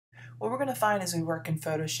what we're going to find as we work in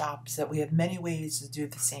Photoshop is that we have many ways to do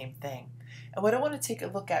the same thing. And what I want to take a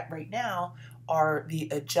look at right now are the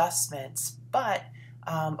adjustments, but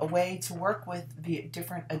a way to work with the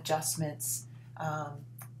different adjustments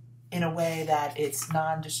in a way that it's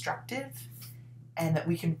non-destructive and that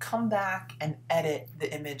we can come back and edit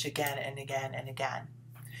the image again and again and again.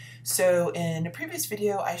 So in a previous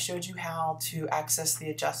video, I showed you how to access the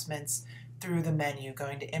adjustments through the menu,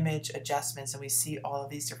 going to Image, Adjustments, and we see all of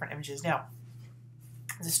these different images. Now,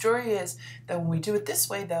 the story is that when we do it this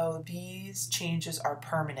way, though, these changes are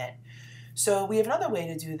permanent. So we have another way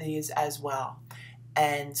to do these as well.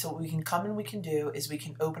 And so what we can come and we can do is we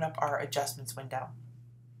can open up our Adjustments window.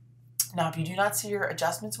 Now, if you do not see your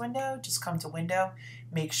Adjustments window, just come to Window,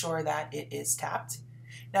 make sure that it is tapped.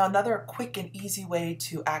 Now, another quick and easy way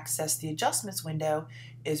to access the Adjustments window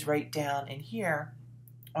is right down in here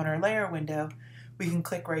on our Layer window. We can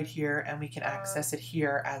click right here and we can access it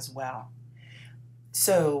here as well.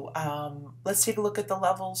 So let's take a look at the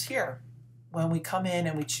levels here. When we come in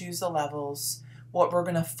and we choose the levels, what we're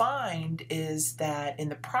going to find is that in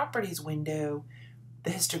the Properties window,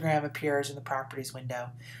 the histogram appears in the Properties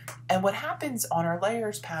window. And what happens on our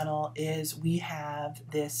Layers panel is we have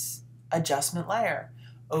this adjustment layer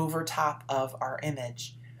over top of our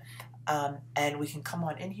image. And we can come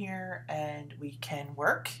on in here and we can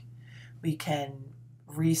work. We can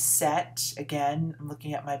reset. Again, I'm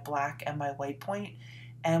looking at my black and my white point.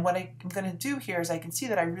 And what I'm going to do here is I can see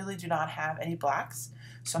that I really do not have any blacks.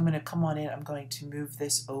 So I'm going to come on in. I'm going to move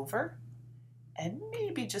this over. And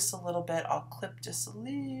maybe just a little bit. I'll clip just a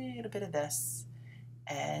little bit of this.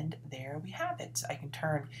 And there we have it. I can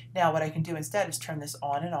turn. Now what I can do instead is turn this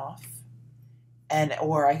on and off.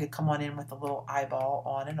 Or I could come on in with a little eyeball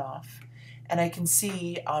on and off. And I can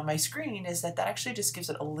see on my screen is that actually just gives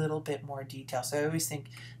it a little bit more detail. So I always think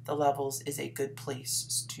the levels is a good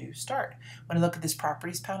place to start. When I look at this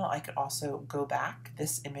Properties panel, I could also go back.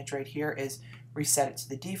 This image right here is reset it to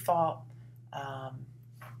the default. But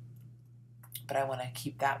I want to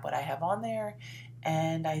keep that what I have on there.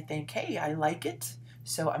 And I think, hey, I like it.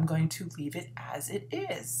 So I'm going to leave it as it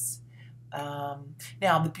is.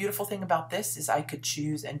 Now, the beautiful thing about this is I could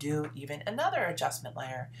choose and do even another adjustment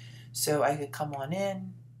layer. So I could come on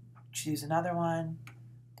in, choose another one,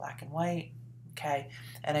 black and white, okay?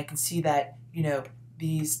 And I can see that, you know,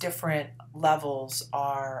 these different levels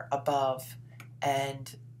are above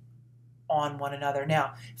and on one another.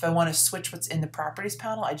 Now, if I want to switch what's in the Properties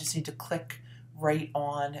panel, I just need to click right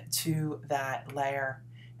on to that layer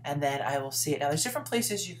and then I will see it. Now there's different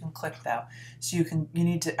places you can click though. So you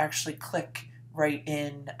need to actually click right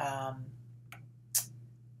in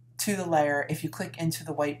to the layer. If you click into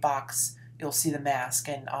the white box, you'll see the mask,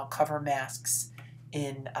 and I'll cover masks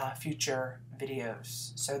in future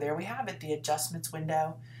videos. So there we have it, the Adjustments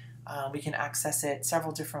window. We can access it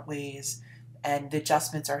several different ways, and the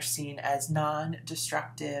adjustments are seen as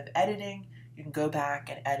non-destructive editing. You can go back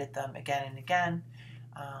and edit them again and again.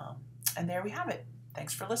 And there we have it.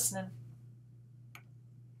 Thanks for listening.